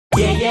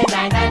爷爷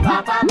奶奶爸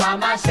爸妈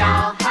妈笑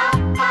哈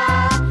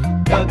哈，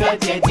哥哥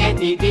姐姐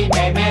弟弟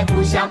妹妹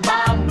互相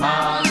帮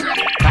忙，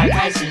开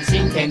开心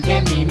心甜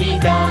甜蜜蜜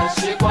的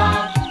时光，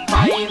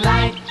欢迎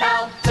来到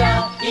这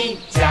一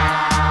家。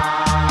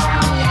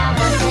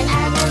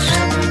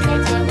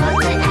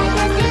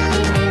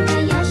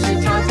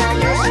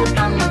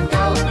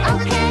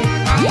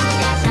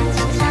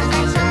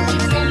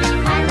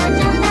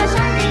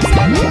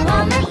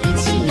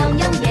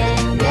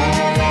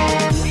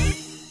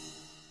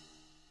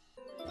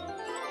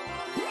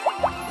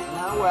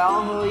我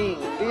要喝饮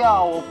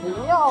料，我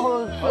不要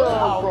喝这个。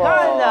好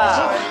看的，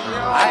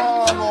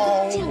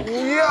不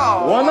要。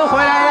我们回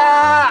来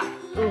了。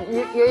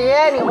爷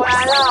爷，你回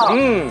来了。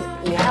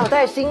你还有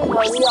带新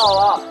朋友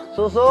哦，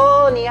叔叔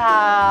你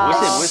好。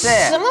不是。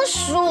什么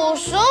叔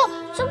叔？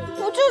这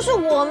不就是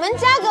我们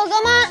家哥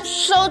哥吗？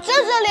手遮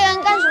着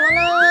脸干什么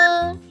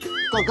呢？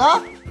哥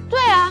哥？对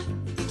啊，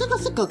这个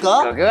是哥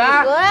哥。哥哥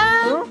啊？哥啊？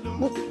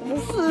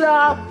不是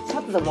啊，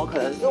他怎么可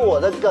能是我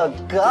的哥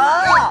哥？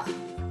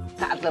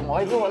他怎么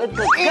会是我的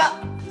哥哥？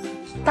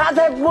他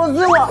才不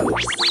是我！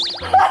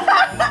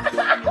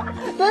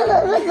真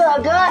的是哥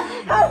哥，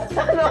他怎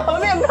么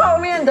变泡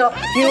面头？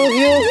这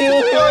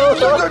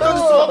个就是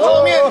什么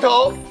泡面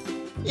头？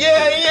爷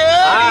爷，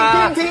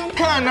你听听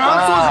看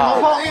啊，说什么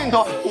泡面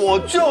头？我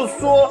就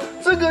说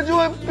这个就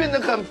会变得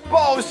很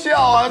爆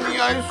笑啊！你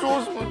还说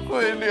什么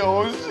最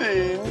流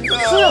行的？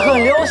是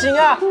很流行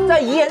啊，在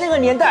爷爷那个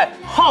年代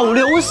好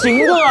流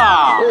行的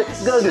啊！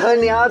哥哥，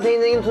你要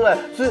听清楚了，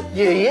是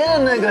爷爷的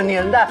那个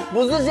年代，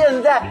不是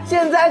现在。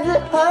现在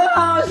是很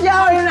好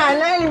笑，奶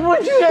奶你不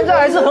觉得？现在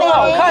还是很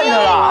好看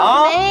的啦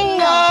啊！没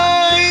有。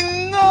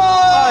哎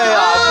呀，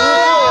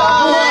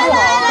不好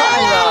看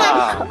的。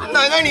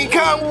奶奶，你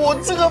看我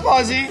这个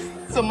发型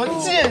怎么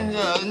见人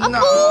呢？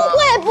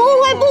不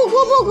会，不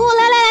哭。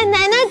来，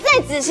奶奶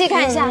再仔细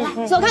看一下，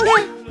来，左看看，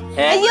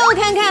右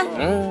看看，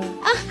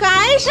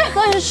还是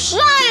很帅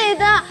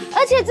的，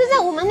而且这在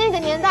我们那个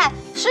年代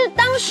是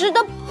当时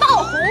的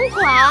爆红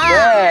款，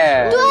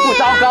对，不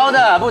糟糕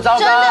的，不糟糕。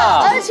真的，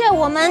而且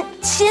我们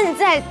现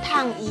在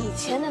烫以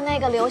前的那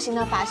个流行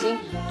的发型，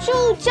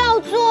就叫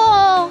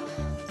做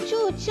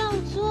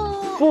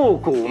复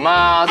古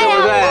嘛，对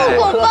不对？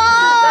复古风。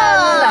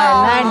奶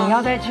奶，你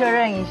要再确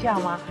认一下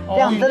吗？这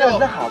样真的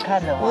是好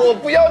看的吗？我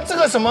不要这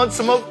个什么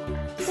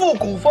复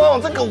古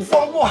风，这个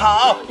风不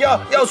好，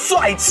要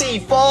帅气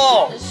风。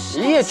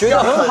爷爷觉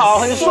得很好，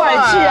很帅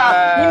气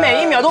啊！你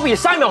每一秒都比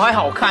3秒还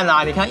好看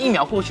啊！你看1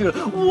秒过去了，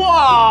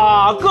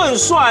哇，更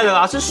帅了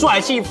啦，是帅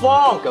气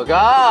风，哥哥。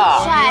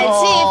帅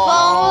气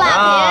风啦，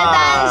别担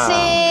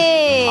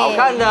心，好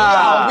看的。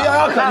不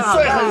要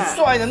很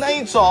帅的那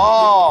一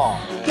种。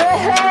嘿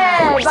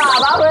嘿，爸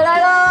爸回来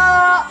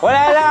了，回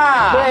来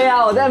啦！对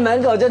呀，我在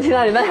门口就听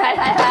到你们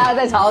嗨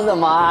在吵什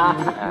么啊？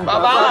爸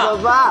爸。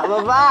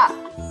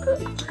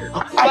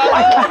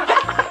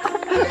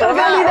我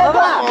看你的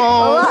爸，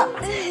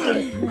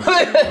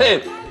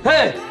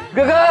嘿，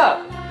哥哥，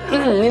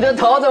你的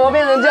头怎么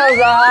变成这样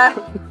子啊？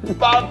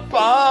爸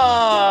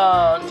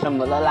爸，怎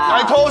么了啦？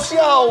还偷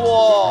笑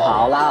我？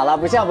好啦，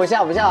不笑，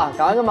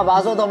赶快跟爸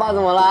爸说头发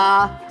怎么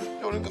啦？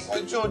有人赶快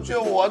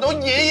救我！都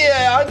爷爷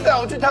啊，带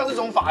我去烫这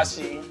种发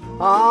型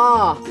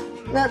啊？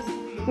那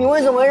你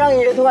为什么会让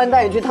爷爷突然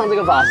带你去烫这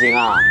个发型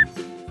啊？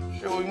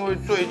就因为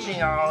最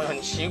近啊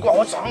很奇怪，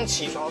我早上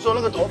起床的时候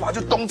那个头发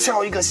就东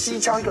翘一个西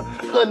翘一个，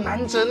很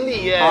难整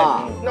理耶。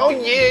然后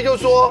爷爷就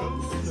说：“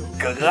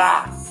哥哥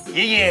啊，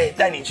爷爷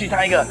带你去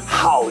烫一个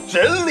好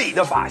整理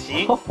的发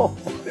型。”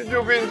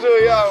就变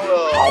这样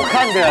了，好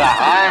看的啦，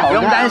哎，不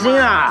用担心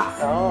啦。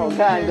好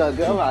看，哥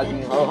哥发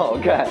型好好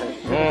看。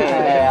哎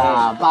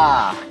呀，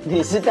爸，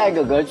你是带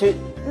哥哥去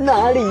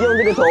哪里用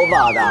这个头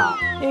发的？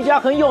一家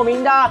很有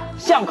名的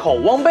巷口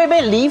王贝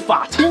贝理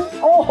发厅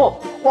哦，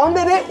王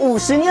贝贝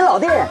50年老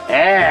店。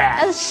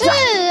哎，是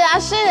啊，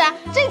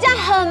这家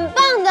很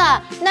棒的，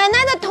奶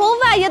奶的头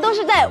发也都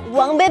是在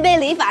王贝贝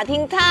理发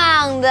厅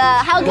烫的，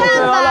好看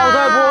吧？老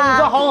太婆，你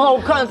这很好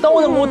看，当我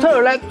的模特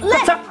儿来，咔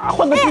嚓，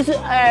换个姿势，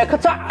哎，咔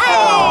嚓，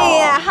哎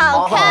呀，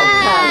好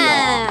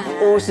看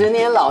！50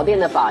年老店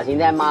的发型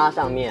在妈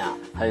上面啊，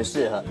很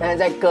适合，但是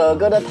在哥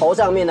哥的头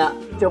上面呢，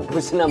就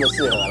不是那么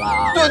适合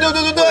啦。对，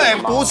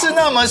不是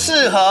那么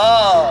适合。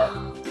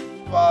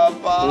爸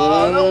爸，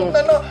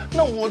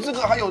那我这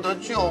个还有得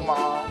救吗？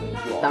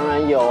当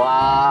然有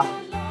啊，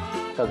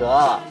哥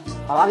哥，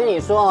爸爸跟你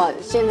说，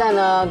现在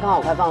呢刚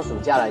好快放暑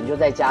假了，你就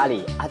在家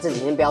里啊，这几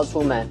天不要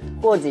出门，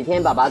过几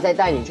天爸爸再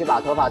带你去把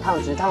头发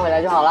烫直烫回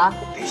来就好啦。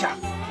等一下，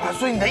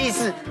所以你的意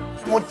思，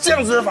我这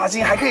样子的发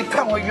型还可以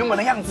烫回原本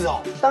的样子哦？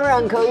当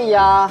然可以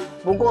啊，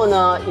不过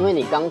呢，因为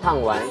你刚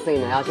烫完，所以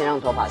呢要先让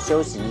头发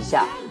休息一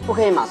下，不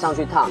可以马上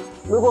去烫。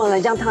如果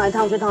呢这样烫来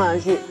烫去，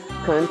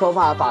可能头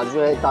发的发质就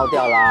会倒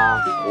掉啦。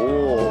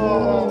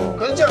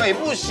可是这样也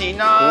不行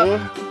啊，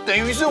等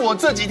于是我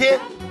这几天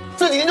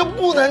这几天就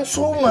不能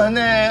出门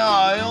呢，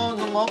哎呦，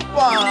怎么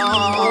办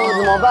啊？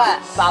怎么办？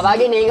爸爸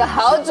给你一个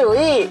好主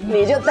意，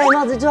你就戴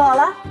帽子就好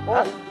了。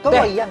跟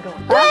我一样，跟我。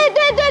对，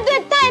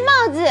戴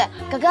帽子。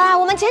哥哥啊，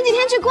我们前几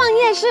天去逛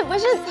夜市，不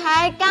是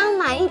才刚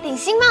买一顶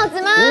新帽子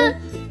吗？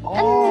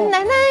奶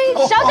奶，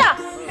小小。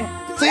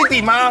这一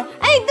顶吗？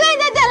哎，对，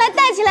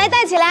来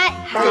戴起来。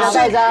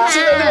戴着。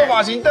现在这个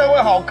发型戴会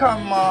好看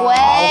吗？喂，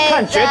好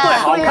看，绝对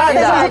好看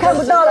的，还看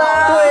不到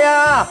啦。对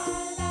呀。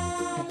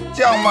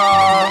这样吗？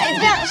哎，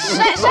这样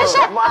帅，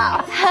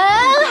很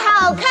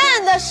好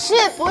看的，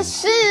是不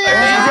是啊？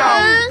等一下，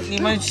你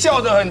们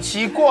笑得很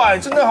奇怪，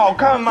真的好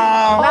看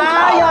吗？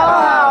哪有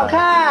好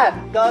看？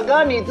哥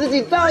哥你自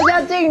己照一下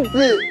镜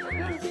子，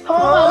头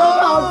发都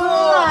跑出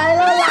来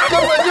了啦。根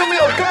本就没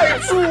有盖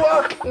住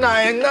啊！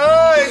奶奶，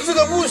这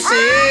个不行。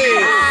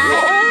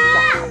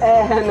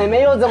哎，妹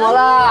妹又怎么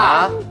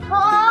了？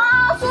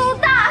出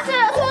大事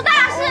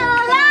了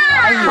啦！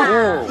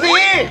你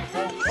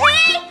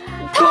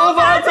头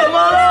发怎么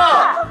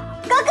了？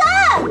哥哥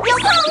有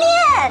泡面，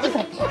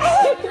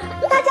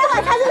大家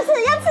晚餐是不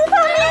是要吃泡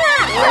面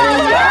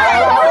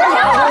啊？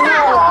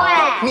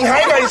你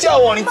还敢笑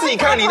我？你自己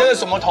看你那个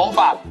什么头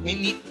发，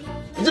你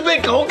是被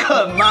狗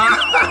啃吗？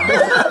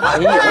奶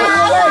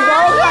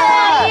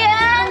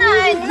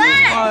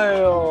奶，哎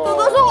呦，哥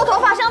哥说我头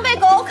发像被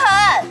狗啃。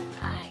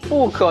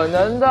不可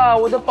能的，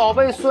我的宝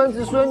贝孙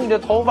子孙女的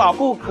头发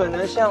不可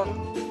能像，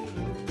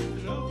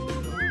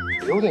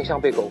有点像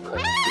被狗啃。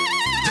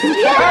我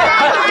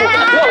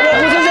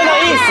不是这个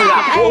意思啊，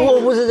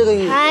我不是这个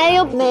意思。哎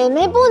呦，妹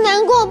妹不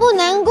难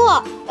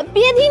过，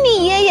别听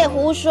你爷爷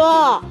胡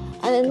说。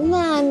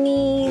那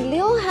你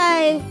刘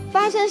海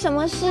发生什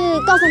么事？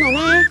告诉奶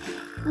奶。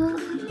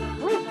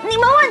你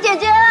们问姐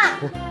姐啦。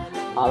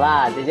好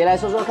啦，姐姐来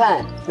说说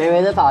看，妹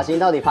妹的发型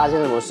到底发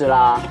生什么事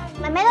啦？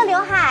妹妹的刘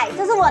海，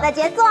这是我的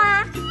杰作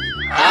啊！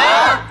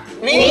啊，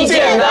你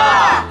剪的？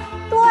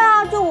对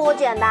啊，就我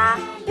剪的啊，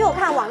因为我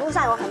看网络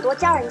上有很多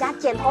教人家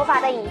剪头发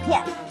的影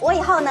片，我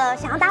以后呢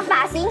想要当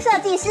发型设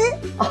计师，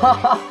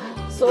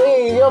所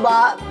以你就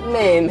把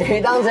妹妹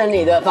当成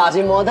你的发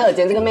型模特，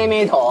剪这个妹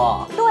妹头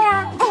哦。对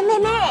啊，哎，妹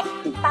妹，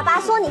爸爸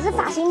说你是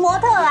发型模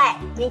特，哎，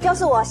你就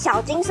是我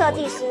小金设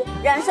计师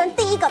人生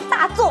第一个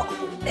大作。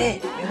哎，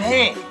妹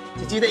妹，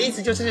姐姐的意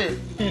思就是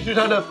你是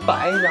她的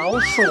白老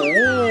鼠，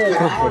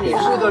你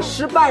是个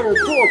失败的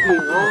作品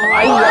哦。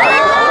哎呀，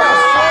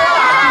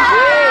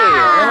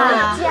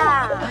这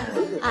样，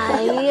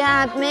哎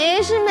呀，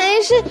没事，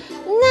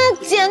那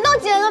剪都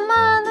剪了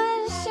嘛，那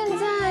现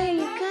在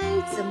该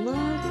怎么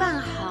办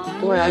好呢？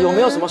对啊，有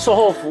没有什么售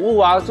后服务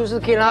啊？就是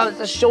可以让他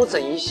再修整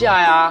一下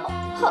呀。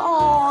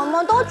哦，你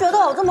们都觉得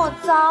有这么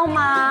糟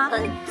吗？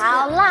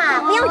好啦，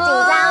不用紧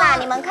张啦，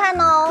你们看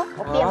哦，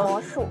我变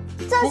魔术，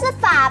这是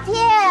发片。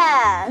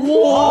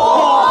哇！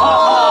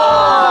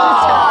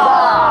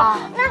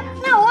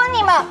那我问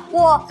你们，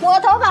我的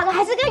头发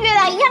还是跟原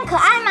来一样可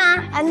爱吗？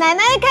啊，奶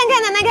奶看，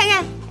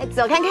哎，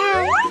左看看，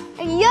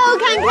右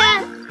看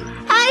看，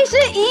还是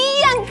一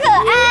样可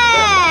爱。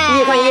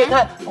一页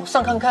看，往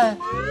上看看，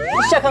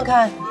下看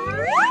看，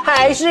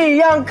还是一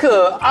样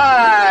可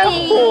爱。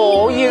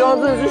哦，叶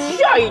刚真的是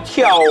吓一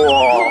跳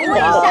哦。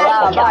好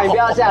啦，爸，你不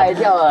要吓一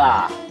跳了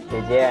啦。姐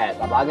姐，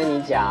爸爸跟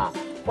你讲，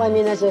外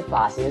面那些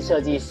发型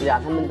设计师啊，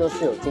他们都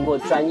是有经过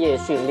专业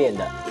训练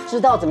的，知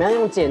道怎么样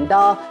用剪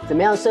刀，怎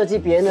么样设计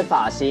别人的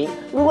发型。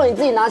如果你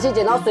自己拿起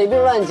剪刀随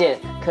便乱剪，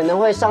可能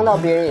会伤到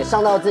别人，也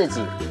伤到自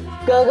己。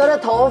哥哥的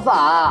头发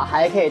啊，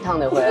还可以烫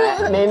得回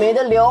来，妹妹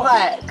的刘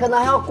海可能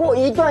还要过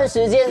一段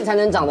时间才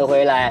能长得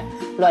回来。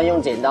乱用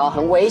剪刀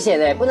很危险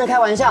的，不能开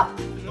玩笑。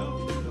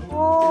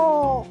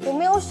哦，我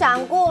没有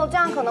想过这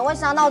样可能会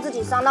伤到自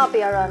己，伤到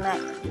别人呢。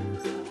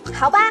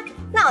好吧，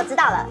那我知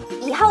道了。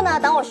以后呢，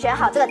等我学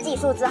好这个技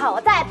术之后，我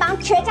再来帮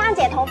全家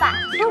剪头发。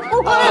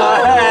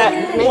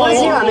没关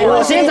系啦，没关系。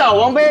我先找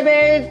王贝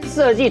贝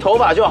设计头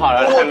发就好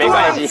了，没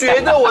关系。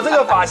觉得我这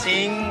个发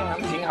型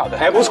挺好的，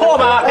还不错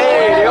吧？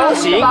哎，流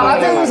行。爸爸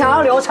最近想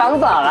要留长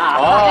发啦。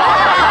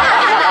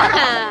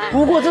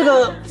不过这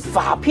个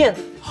发片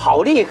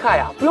好厉害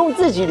啊，不用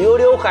自己留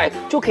刘海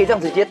就可以这样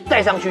直接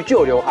戴上去就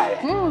有刘海了。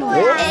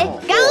哎，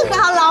刚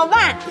好老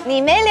伴你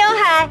没刘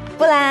海，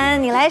不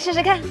然你来试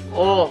试看。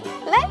哦，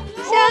来，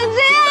像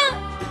这样，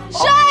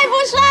帅不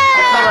帅？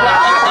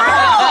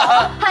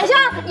很像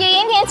爷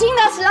爷年轻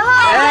的时候。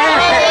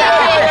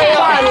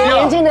爸，你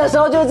年轻的时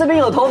候就这边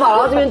有头发，然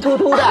后这边秃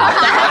秃的。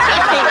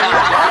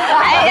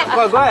哎呀，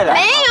怪怪的。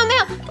没有，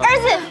儿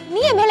子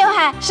你也没刘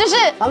海，试试。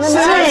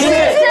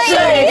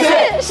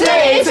试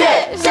一次。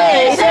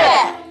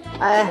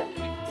哎，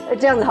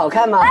这样子好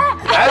看吗？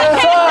还不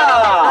错。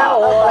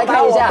我来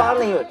看一下。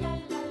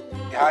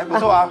还不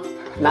错啊。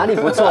哪里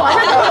不错啊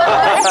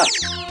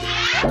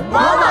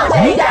momo这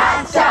一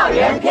家校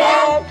园篇。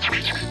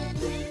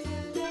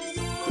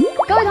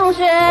各位同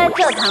学，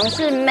这堂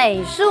是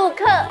美术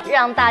课，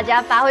让大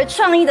家发挥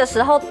创意的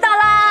时候到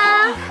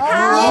啦！太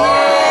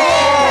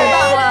棒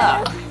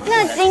了！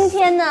那今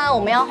天呢，我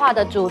们要画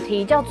的主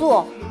题叫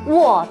做“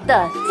我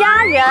的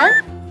家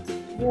人”。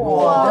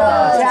我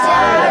的家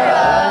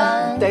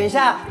人。等一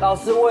下，老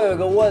师，我有一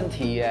个问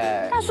题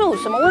耶。大树，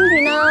什么问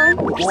题呢？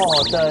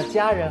我的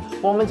家人，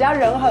我们家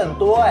人很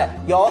多哎，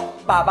有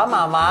爸爸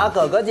妈妈、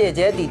哥哥姐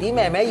姐、弟弟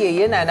妹妹、爷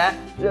爷奶奶，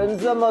人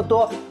这么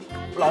多，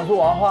老师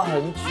我要画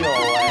很久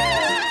哎。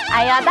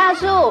哎呀，大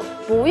树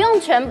不用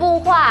全部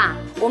画，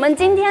我们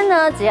今天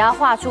呢只要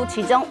画出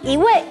其中一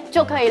位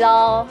就可以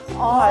喽。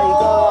画一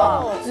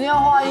个，只要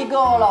画一个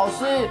哦，老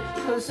师。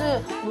可是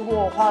如果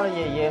我画了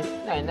爷爷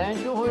奶奶，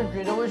就会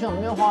觉得为什么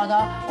没有画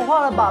他？我画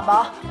了爸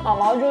爸妈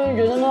妈，就会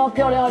觉得那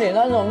漂亮的脸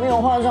蛋怎么没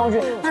有画上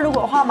去？那如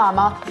果画妈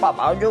妈，爸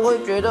爸就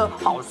会觉得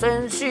好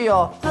生气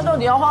哦。那到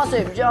底要画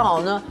谁比较好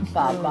呢？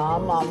爸爸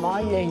妈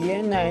妈、爷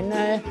爷奶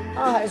奶，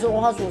还是我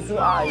画叔叔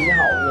阿姨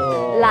好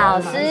了？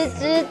老师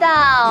知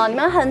道你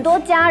们很多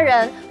家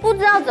人不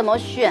知道怎么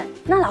选，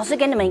那老师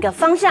给你们一个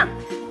方向。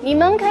你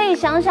们可以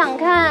想想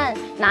看，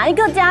哪一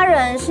个家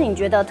人是你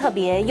觉得特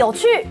别有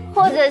趣，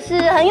或者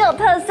是很有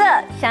特色，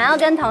想要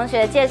跟同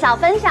学介绍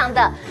分享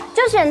的，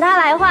就选他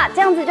来画，这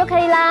样子就可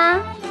以啦。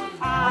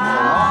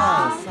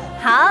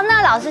好，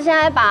那老师现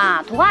在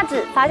把图画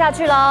纸发下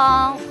去喽，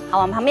好，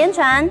往旁边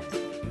传。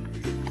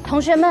同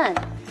学们，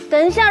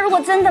等一下如果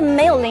真的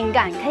没有灵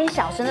感，可以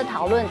小声的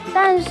讨论，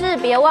但是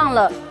别忘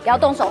了要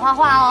动手画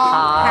画哦。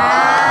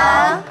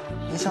好。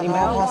你们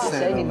要画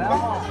谁？你们要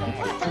画谁？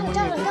他们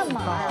家人干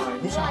嘛？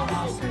你想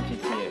画谁，姐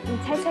姐？你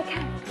猜猜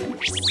看。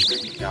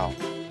要。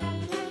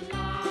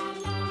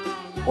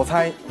我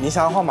猜你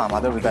想要画妈妈，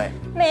对不对？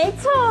没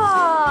错，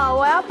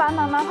我要把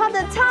妈妈画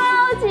得超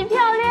级漂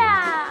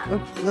亮。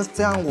那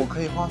这样我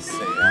可以画谁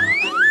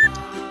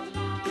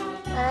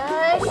啊？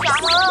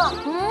小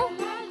红，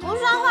不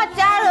是要画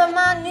家人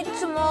吗？你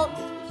怎么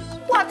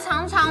画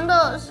长长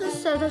的？是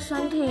谁的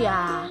身体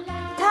呀？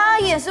他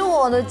也是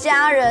我的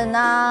家人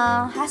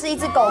啊，他是一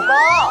只狗狗。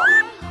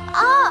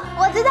哦，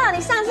我知道，你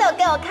上次有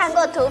给我看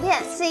过图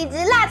片，是一只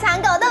腊肠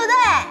狗，对不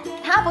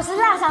对？它不是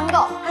腊肠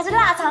狗，它是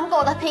腊肠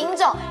狗的品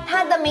种，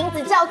它的名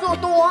字叫做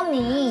多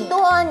尼。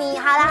多尼，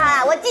好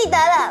了，我记得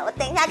了，我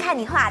等一下看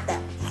你画的。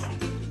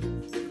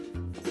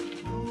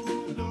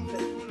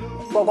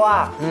呱呱，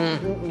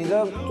你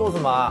在做什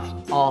么啊？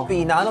哦，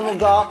笔拿那么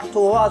高，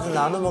图画纸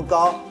拿那么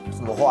高，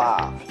怎么画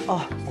啊？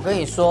哦，我跟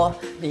你说，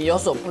你有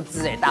所不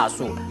知哎，大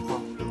树。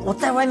我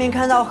在外面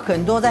看到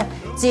很多在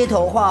街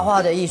头画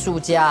画的艺术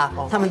家，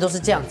他们都是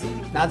这样子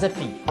拿着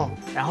笔，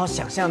然后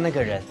想象那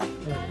个人，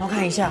然后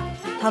看一下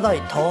他到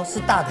底头是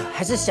大的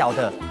还是小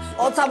的，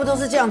差不多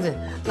是这样子，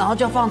然后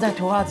就放在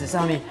图画纸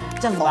上面，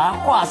这样子把它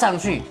画上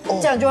去，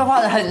这样就会画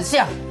得很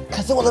像。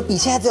可是我的笔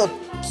现在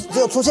只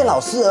有出现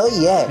老师而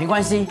已哎。没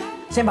关系，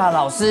先把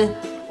老师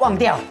忘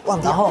掉，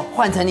然后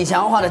换成你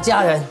想要画的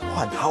家人。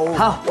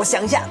好，我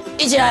想一下，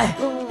一起来。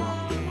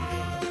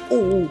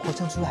好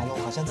像出来了，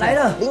好像来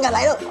了，灵感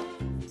来了。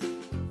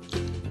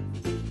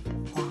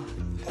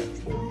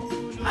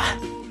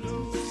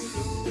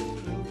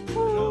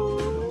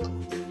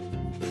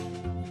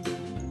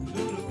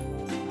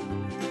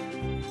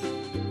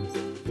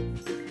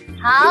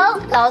好，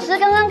老师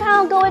刚刚看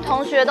到各位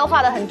同学都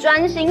画得很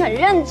专心、很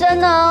认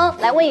真哦。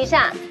来问一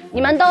下，你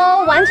们都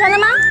完成了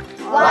吗？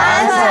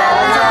完成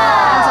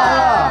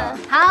了。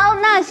好，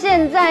那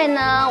现在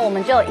呢，我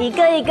们就一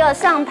个一个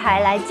上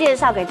台来介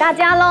绍给大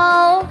家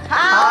喽。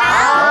好，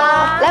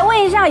来问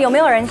一下，有没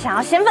有人想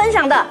要先分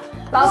享的？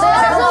老师，好，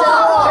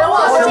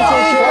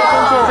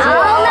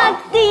那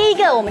第一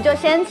个我们就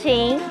先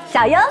请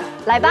小优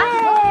来吧。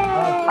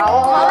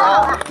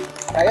好，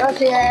小优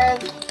先。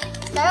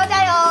加油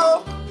加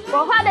油！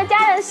我画的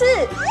家人是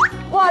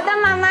我的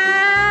妈妈。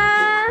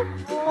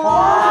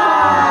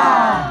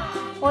哇！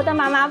我的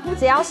妈妈不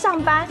只要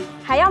上班，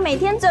还要每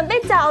天准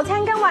备早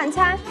餐跟晚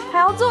餐，还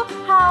要做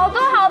好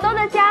多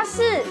的家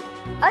事。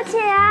而且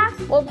啊，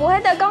我不会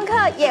的功课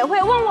也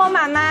会问我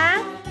妈妈，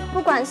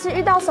不管是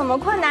遇到什么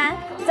困难，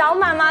找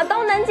妈妈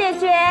都能解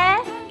决。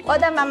我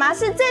的妈妈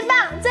是最棒、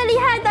最厉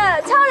害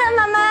的超人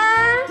妈妈。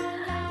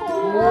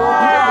哇，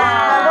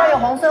难怪有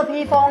红色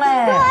披风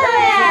哎！对，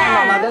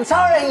妈妈跟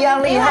超人一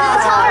样厉害。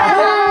超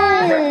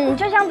人，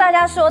就像大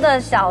家说的，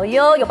小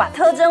优有把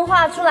特征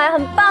画出来，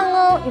很棒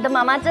哦。你的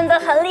妈妈真的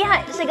很厉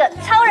害，是个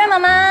超人妈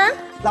妈。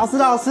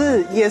老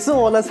师也是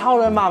我的超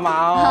人妈妈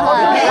哦。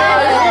知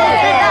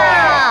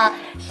道，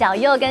小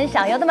优跟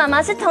小优的妈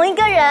妈是同一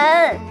个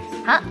人。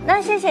好，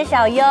那谢谢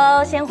小优，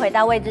先回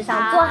到位置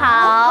上坐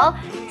好。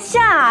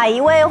下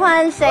一位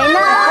换谁呢？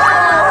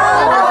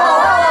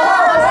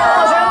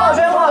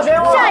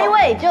下一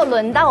位就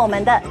轮到我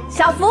们的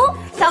小福，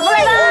小福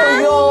来吧。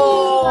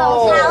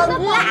好啦，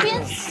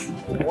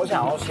我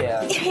想要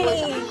先。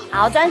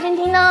好，专心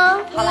听哦。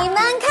你们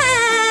看，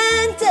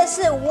这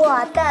是我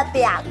的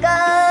表哥。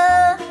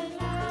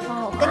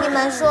我跟你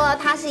们说，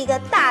他是一个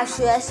大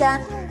学生，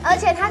而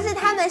且他是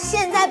他们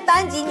现在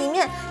班级里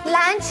面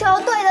篮球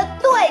队的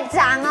队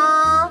长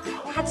哦。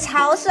他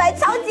超帅，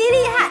超级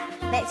厉害。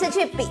每次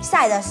去比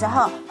赛的时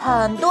候，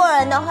很多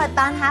人都会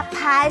帮他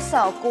拍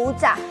手鼓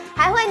掌，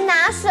还会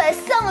拿水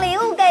送礼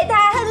物给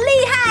他，很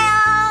厉害哦。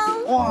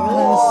哇，很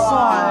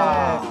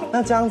帅！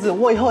那这样子，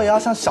我以后也要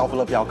像小福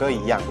的表哥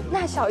一样。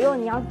那小优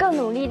你要更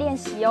努力练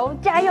习哦，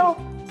加油！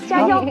加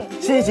油！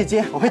谢谢姐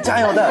姐，我会加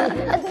油的。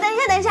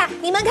等一下，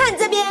你们看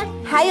这边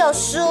还有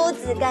梳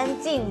子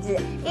跟镜子，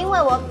因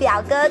为我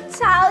表哥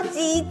超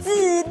级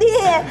自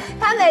恋，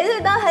他每次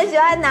都很喜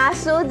欢拿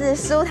梳子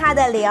梳他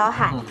的刘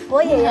海。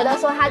我爷爷都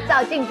说他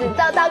照镜子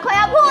照到快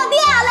要破掉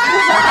了。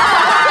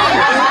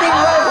一定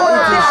会破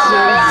掉。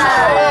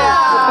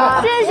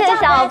谢谢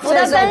小福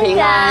的分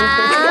享。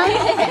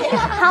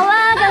好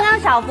啦，刚刚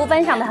小福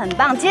分享的很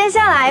棒，接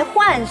下来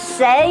换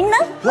谁呢？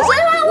换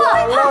我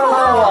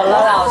了，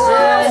老师。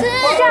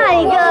下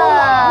一个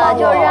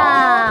就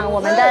让我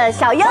们的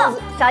小佑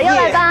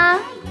来吧。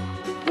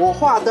我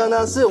画的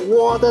呢是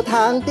我的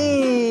堂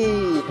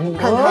弟，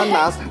看他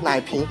拿奶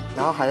瓶，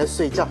然后还在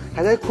睡觉，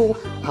还在哭。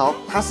好，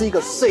他是一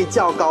个睡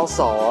觉高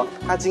手哦，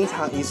他经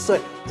常一睡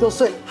就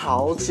睡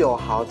好久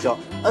好久，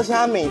而且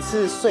他每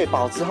次睡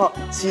饱之后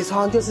起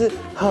床就是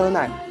喝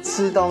奶、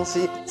吃东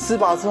西，吃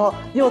饱之后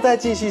又再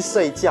继续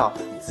睡觉。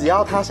只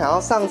要他想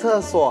要上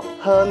厕所、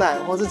喝奶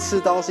或是吃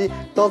东西，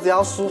都只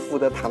要舒服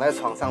的躺在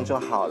床上就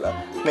好了。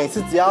每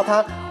次只要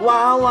他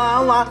哇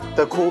哇哇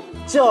的哭，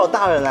就有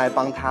大人来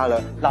帮他了。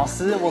老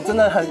师，我真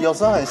的有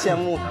时候很羡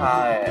慕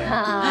他哎。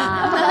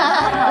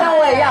那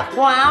我也要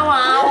哇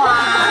哇哇！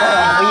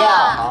不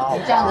要，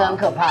你这样子很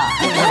可怕。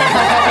对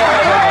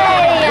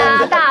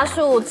呀，大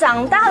树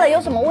长大了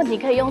有什么问题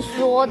可以用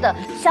说的？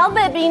小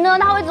baby 呢，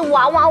他会一直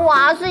哇哇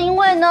哇，是因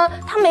为呢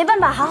他没办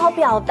法好好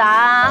表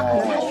达，可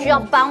能他需要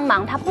帮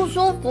忙，他不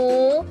舒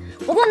服。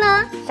不过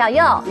呢，小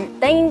佑，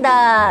等你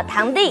的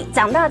堂弟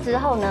长大之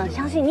后呢，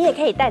相信你也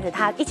可以带着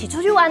他一起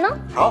出去玩哦。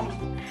好，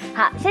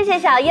好，谢谢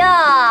小佑，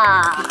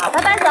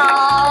拜拜走。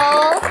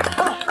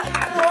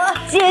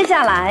接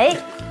下来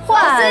换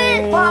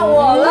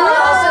我了，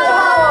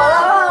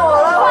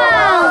换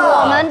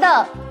我们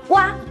的呱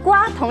呱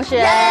同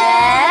学，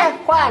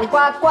换呱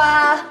呱，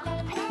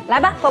来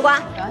吧，呱呱。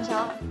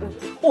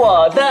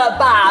我的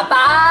爸爸。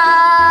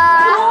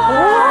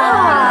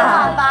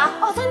爸爸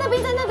哦，在那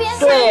边。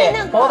对，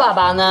我爸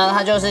爸呢，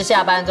他就是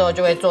下班之后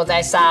就会坐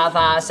在沙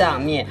发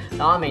上面，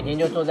然后每天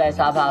就坐在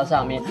沙发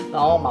上面，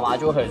然后妈妈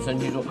就会很生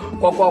气说：“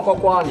呱呱呱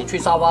呱，你去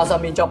沙发上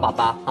面叫爸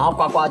爸。”然后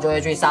呱呱就会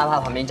去沙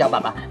发旁边叫爸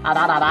爸：“爸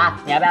爸，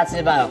你要不要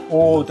吃饭？”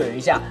哦，等一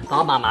下。然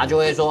后妈妈就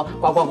会说：“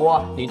呱呱呱，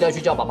你再去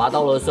叫爸爸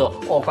倒垃圾。”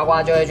哦，呱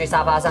呱就会去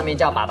沙发上面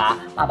叫爸爸：“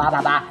爸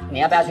爸，你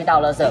要不要去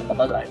倒垃圾？”爸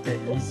爸说：“等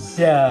一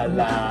下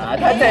啦。”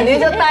他整天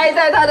就待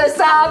在他的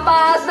沙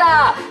发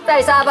上，在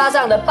沙发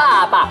上的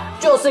爸爸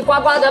就是呱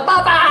呱的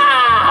爸爸。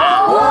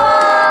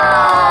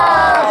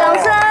哇！掌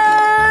声！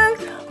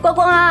呱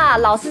呱啊，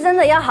老师真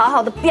的要好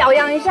好的表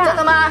扬一下。真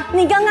的吗？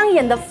你刚刚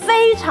演得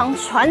非常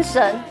传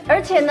神，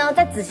而且呢，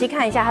再仔细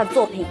看一下他的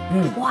作品，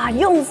哇，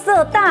用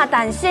色大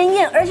胆鲜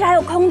艳，而且还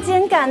有空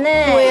间感呢。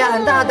对呀，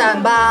很大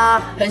胆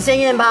吧，很鲜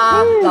艳吧？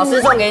老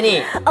师送给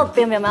你。哦，不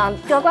用，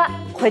呱呱。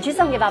回去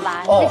送给爸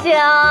爸，哦谢谢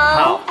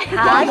哦。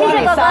好，谢谢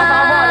呱呱，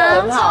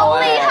超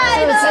厉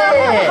害的，是不是？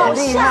好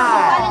厉害！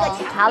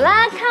好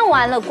啦，看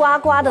完了呱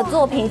呱的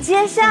作品，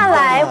接下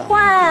来换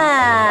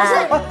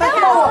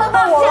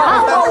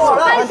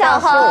换小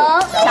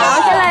红，小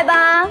红先来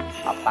吧。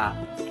好吧。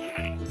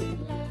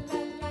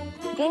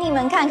给你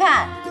们看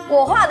看，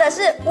我画的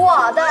是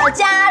我的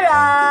家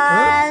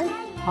人。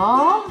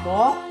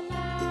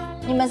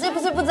你们是不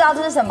是不知道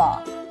这是什么？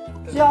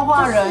是要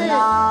画人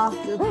啊，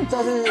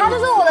他就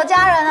是我的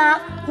家人啊！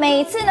每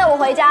一次呢，我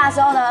回家的时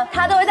候呢，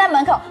他都会在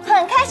门口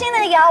很开心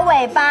的摇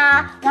尾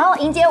巴，然后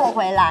迎接我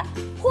回来。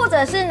或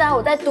者是呢，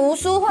我在读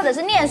书或者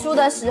是念书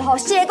的时候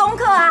写功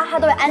课啊，他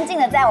都会安静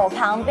的在我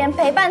旁边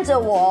陪伴着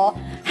我。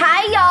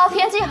还有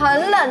天气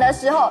很冷的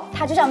时候，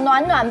他就像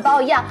暖暖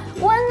包一样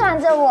温暖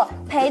着我，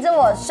陪着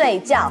我睡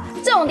觉。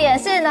重点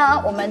是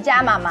呢，我们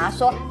家妈妈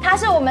说他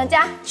是我们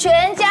家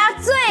全家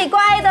最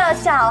乖的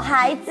小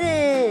孩子，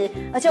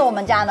而且我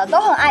们家呢都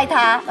很爱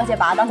他，而且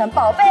把他当成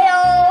宝贝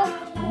哦。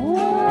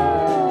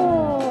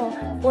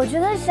我觉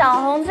得小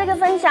红这个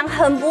分享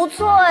很不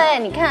错哎，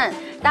你看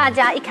大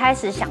家一开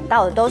始想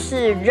到的都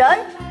是人。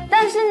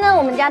但是呢，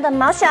我们家的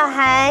毛小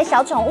孩、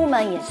小宠物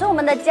们也是我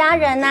们的家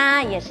人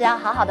呐，也是要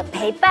好好的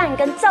陪伴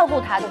跟照顾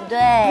它，对不对？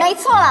没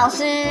错，老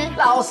师。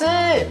老师，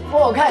我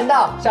有看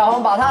到小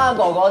红把他的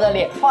狗狗的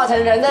脸画成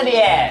人的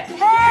脸。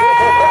嘿，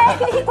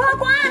呱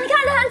呱，你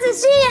看得很仔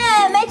细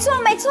耶！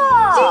没错。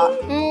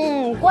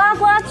呱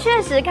呱确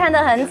实看得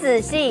很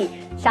仔细。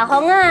小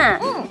红啊，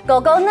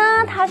狗狗呢，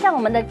它像我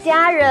们的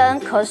家人，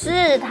可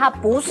是它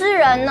不是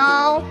人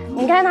哦。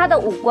你看它的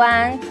五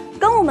官。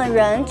跟我们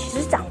人其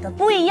实长得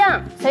不一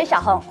样，所以小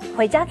红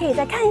回家可以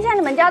再看一下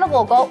你们家的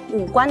狗狗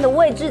五官的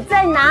位置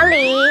在哪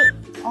里。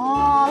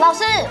哦，老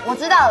师，我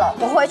知道了，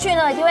我回去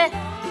呢一定会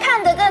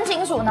看得更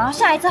清楚，然后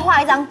下一次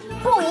画一张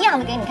不一样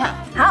的给你看。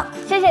好，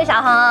谢谢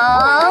小红。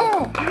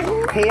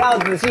也要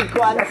仔细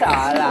观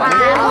察啦。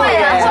会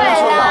啦。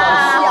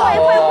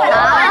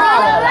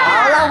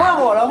好了，换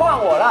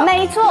我了。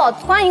没错，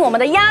欢迎我们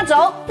的压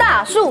轴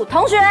大树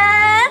同学。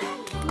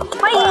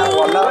欢迎，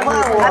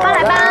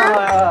来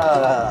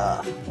吧。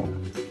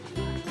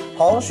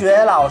同学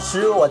老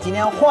师，我今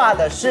天画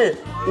的是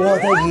我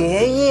的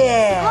爷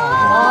爷。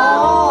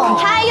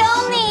还有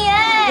你耶！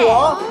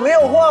我没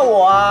有画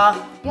我啊。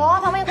有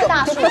啊，旁边有棵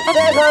大树。这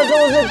棵树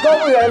是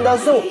公园的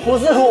树，不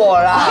是我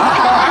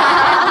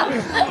啦。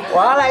我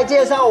要来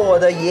介绍我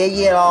的爷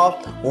爷喽。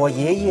我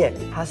爷爷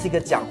他是一个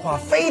讲话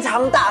非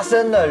常大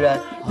声的人，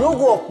如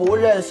果不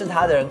认识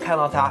他的人看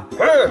到他，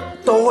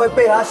都会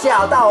被他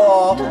吓到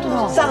哦。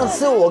上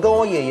次我跟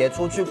我爷爷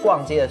出去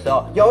逛街的时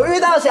候，有遇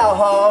到小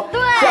红，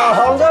小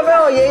红就被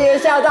我爷爷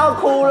吓到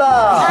哭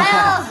了，还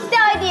有掉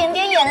一点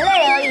点眼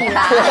泪而已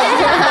啦，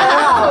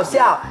很好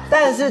笑。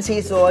但是其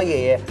实我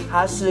爷爷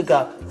他是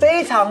个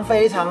非常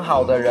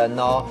好的人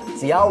哦。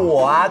只要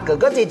我啊、哥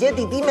哥姐姐、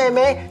弟弟妹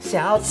妹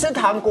想要吃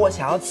糖果、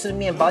想要吃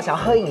面包、想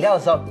要喝饮料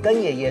的时候，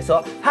跟爷爷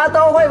说，他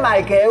都会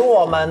买给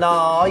我们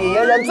哦。爷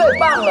爷人最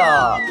棒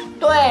了。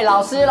对，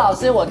老师，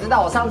我知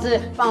道，我上次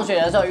放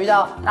学的时候遇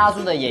到大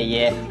树的爷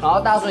爷，然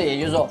后大树爷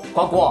爷就说：“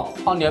瓜瓜，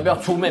你要不要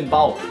出面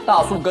包？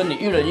大树跟你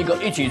一人一个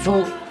一起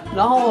出。”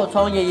然后我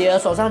从爷爷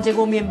手上接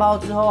过面包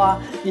之后啊，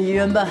爷爷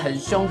原本很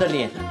凶的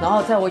脸，然后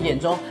在我眼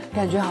中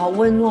感觉好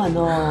温暖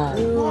哦。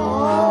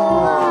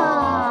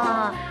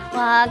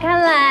哇，看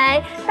来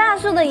大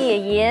树的爷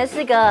爷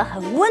是个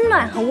很温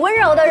暖、很温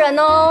柔的人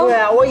哦。对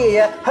啊，我爷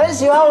爷很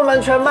喜欢我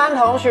们全班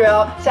同学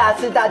哦。下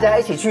次大家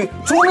一起去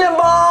出面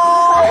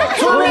包，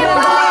出面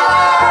包，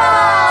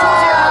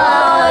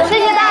谢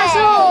谢大树。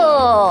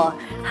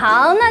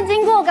好，那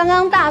经过刚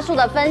刚大树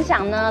的分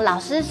享呢，老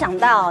师想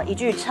到一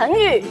句成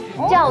语，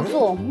叫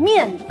做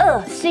面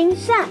恶心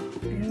善。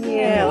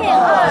面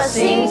恶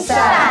心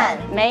善，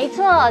没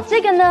错，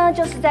这个呢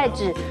就是在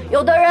指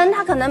有的人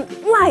他可能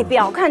外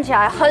表看起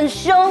来很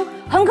凶、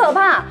很可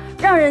怕，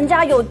让人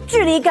家有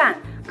距离感，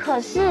可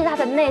是他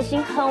的内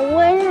心很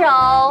温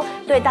柔，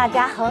对大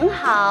家很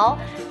好。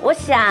我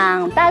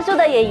想大树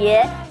的爷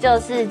爷就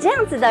是这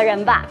样子的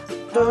人吧。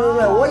对，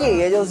我爷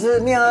爷就是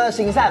面恶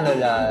心善的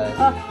人。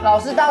老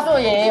师，大树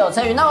爷爷有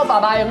成语，那我爸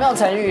爸有没有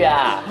成语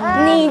啊？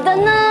你的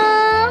呢？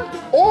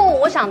哦，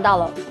我想到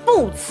了，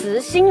不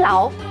辞辛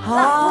劳。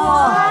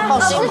好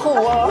辛苦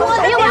哦。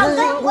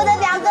我的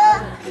表哥，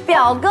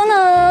表哥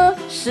呢，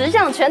十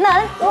项全能。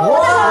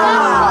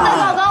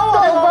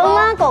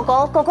狗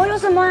狗有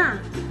什么啊？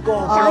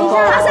想一下，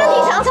他身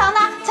体长长的，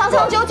长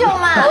长久久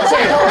嘛，而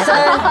且偷生，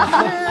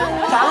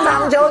长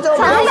长久久。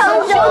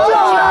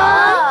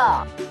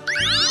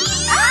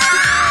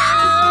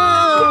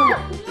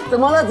怎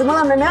么了？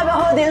妹妹要不要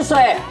喝点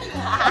水？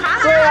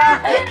对啊，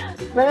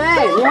妹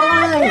妹，你喉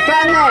咙有点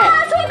干呢。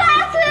出大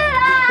事了！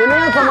妹妹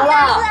又怎么了？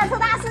出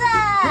大事了！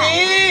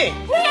你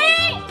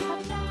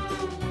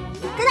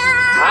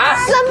啊？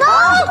什么？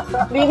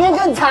里面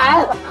更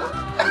惨。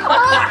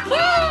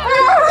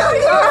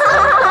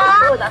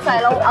我打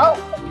赛喽！好。